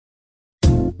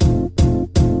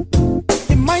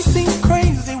might seem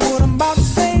crazy what I'm about to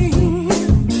say.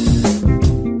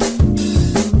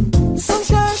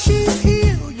 Sunshine, she's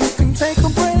here, you can take a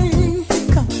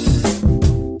break.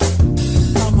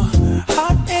 I'm a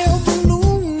hot air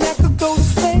balloon that could go to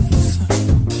space.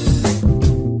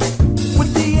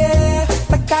 With the air,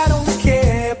 like I don't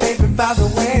care, baby, by the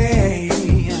way.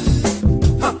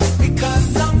 Because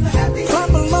I'm happy.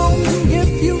 Clap along if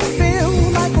you feel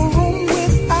like a room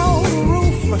without a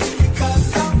roof. Because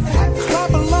I'm happy.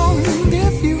 Clap along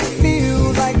if you feel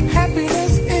like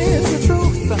happiness is the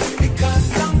truth. Because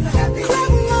I'm happy. Clap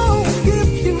along if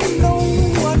you know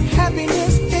what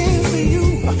happiness is to you.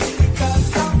 Because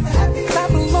I'm happy.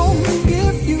 Clap along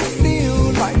if you feel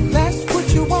like that's what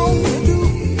you want to do.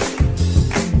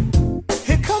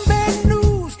 Here come bad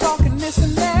news, talking this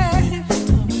and that.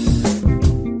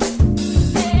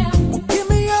 Well, give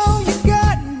me all you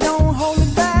got and don't hold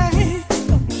it back.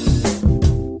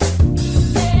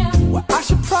 Well, I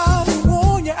should probably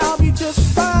warn you, I'll be just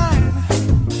fine.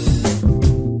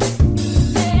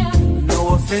 No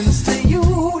offense to you,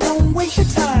 don't waste your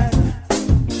time.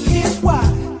 Here's why.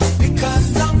 Because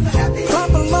I'm happy.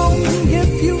 Clap along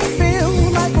if you feel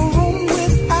like a room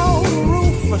without a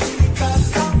roof. Because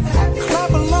I'm happy.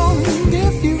 Clap along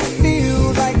if you feel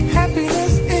like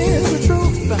happiness is the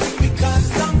truth. Because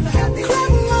I'm happy. Clap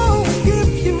along if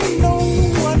you know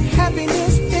what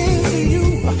happiness is to you.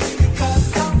 Because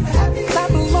I'm happy.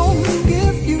 Clap along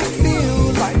if you feel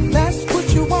like that's what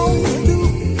you want to do.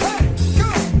 Hey,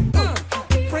 go.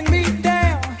 Bring me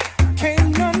down,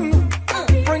 can't none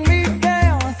bring me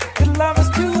down. Your love is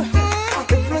too high.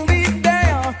 Bring me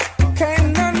down, can't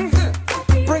none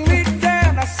bring me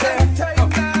down. I said,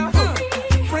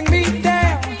 bring me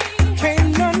down,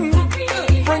 can't none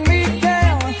bring me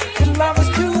down. Your love is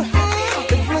too high.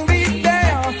 Bring me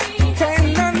down, can't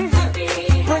none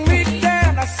bring me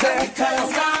down. I said,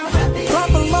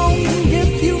 clap along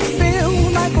if you feel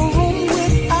like a room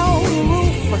without a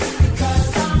roof.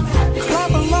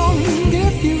 Clap along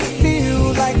if you feel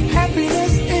like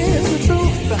happiness is the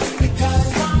truth.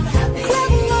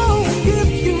 Clap along if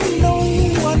you know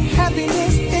what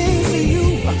happiness is to you.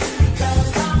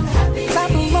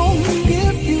 Clap along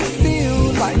if you feel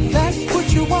like that's what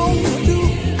you want to do.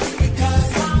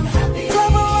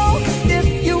 Clap along if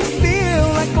you feel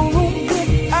like a room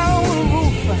without a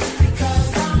roof.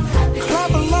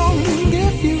 Clap along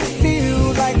if you feel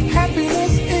like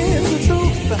happiness is the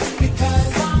truth.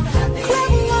 Clap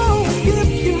along if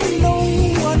you know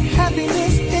what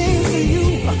happiness is to you.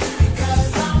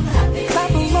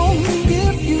 Clap along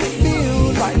if you feel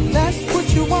like that's what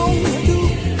you want to do.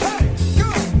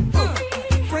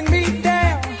 Bring me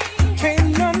down,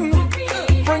 can't none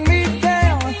bring me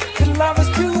down. Your love is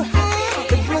too high.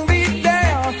 Bring me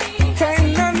down, can't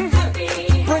none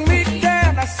bring me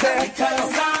down. I said,